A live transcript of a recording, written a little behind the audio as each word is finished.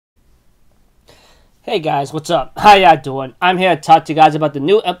Hey guys, what's up? How y'all doing? I'm here to talk to you guys about the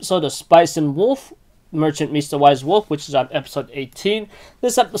new episode of Spice and Wolf, Merchant Meets the Wise Wolf, which is on episode 18.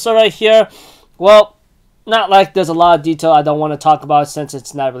 This episode right here, well, not like there's a lot of detail I don't want to talk about since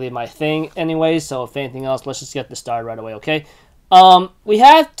it's not really my thing anyway, so if anything else, let's just get this started right away, okay? We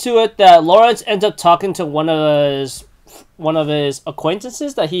have to it that Lawrence ends up talking to one of his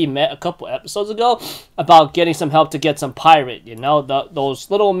acquaintances that he met a couple episodes ago about getting some help to get some pirate, those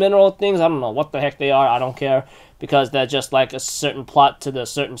little mineral things. I don't know what the heck they are. I don't care because they're just like a certain plot to the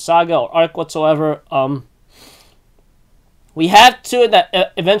certain saga or arc whatsoever. We have to it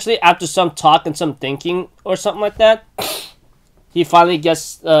that eventually after some talk and some thinking or something like that, he finally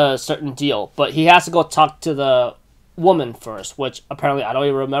gets a certain deal, but he has to go talk to the woman first, which apparently I don't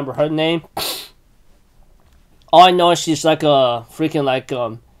even remember her name. All I know is she's like a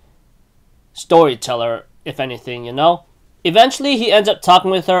freaking storyteller, if anything, Eventually, he ends up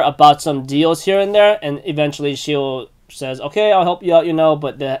talking with her about some deals here and there, and eventually she says, "Okay, I'll help you out,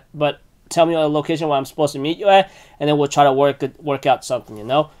 but tell me a location where I'm supposed to meet you at, and then we'll try to work out something,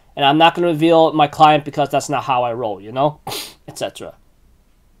 And I'm not gonna reveal my client because that's not how I roll, etc."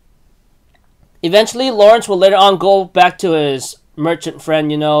 Eventually, Lawrence will later on go back to his merchant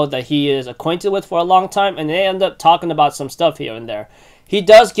friend, that he is acquainted with for a long time, and they end up talking about some stuff here and there. He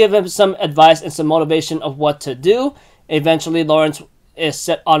does give him some advice and some motivation of what to do. Eventually, Lawrence is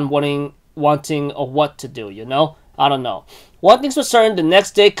set on wanting what to do, I don't know. One thing's for certain, the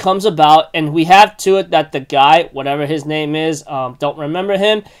next day comes about, and we have to it that the guy, whatever his name is, don't remember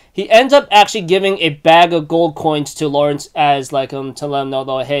him, he ends up actually giving a bag of gold coins to Lawrence as, to let him know,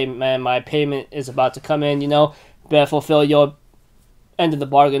 though, hey, man, my payment is about to come in, better fulfill your end of the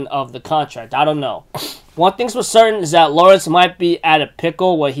bargain of the contract. I don't know. One thing's for certain is that Lawrence might be at a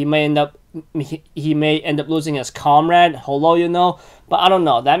pickle where he may end up losing his comrade Holo, but I don't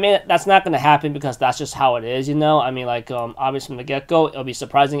know. That's not gonna happen because that's just how it is, obviously from the get-go, it'll be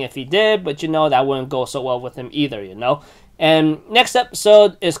surprising if he did, but that wouldn't go so well with him either, And next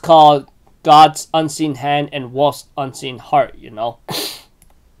episode is called God's Unseen Hand and Wolf's Unseen Heart,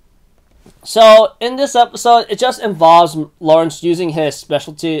 So, in this episode, it just involves Lawrence using his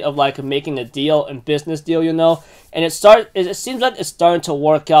specialty of, making a deal and business deal, And it seems like it's starting to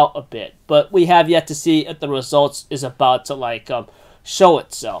work out a bit. But we have yet to see if the results is about to, show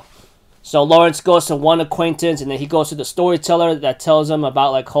itself. So, Lawrence goes to one acquaintance, and then he goes to the storyteller that tells him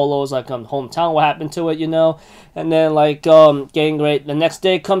about, Holo's, hometown, what happened to it, And then, getting great. The next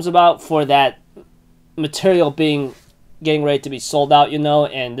day comes about for that material getting ready to be sold out,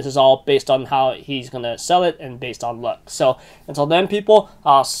 and this is all based on how he's gonna sell it and based on luck. So until then, people,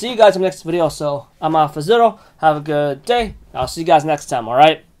 I'll see you guys in the next video. So I'm Alpha Zero. Have a good day. I'll see you guys next time. All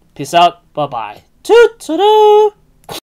right, peace out. Bye bye. Toot toot.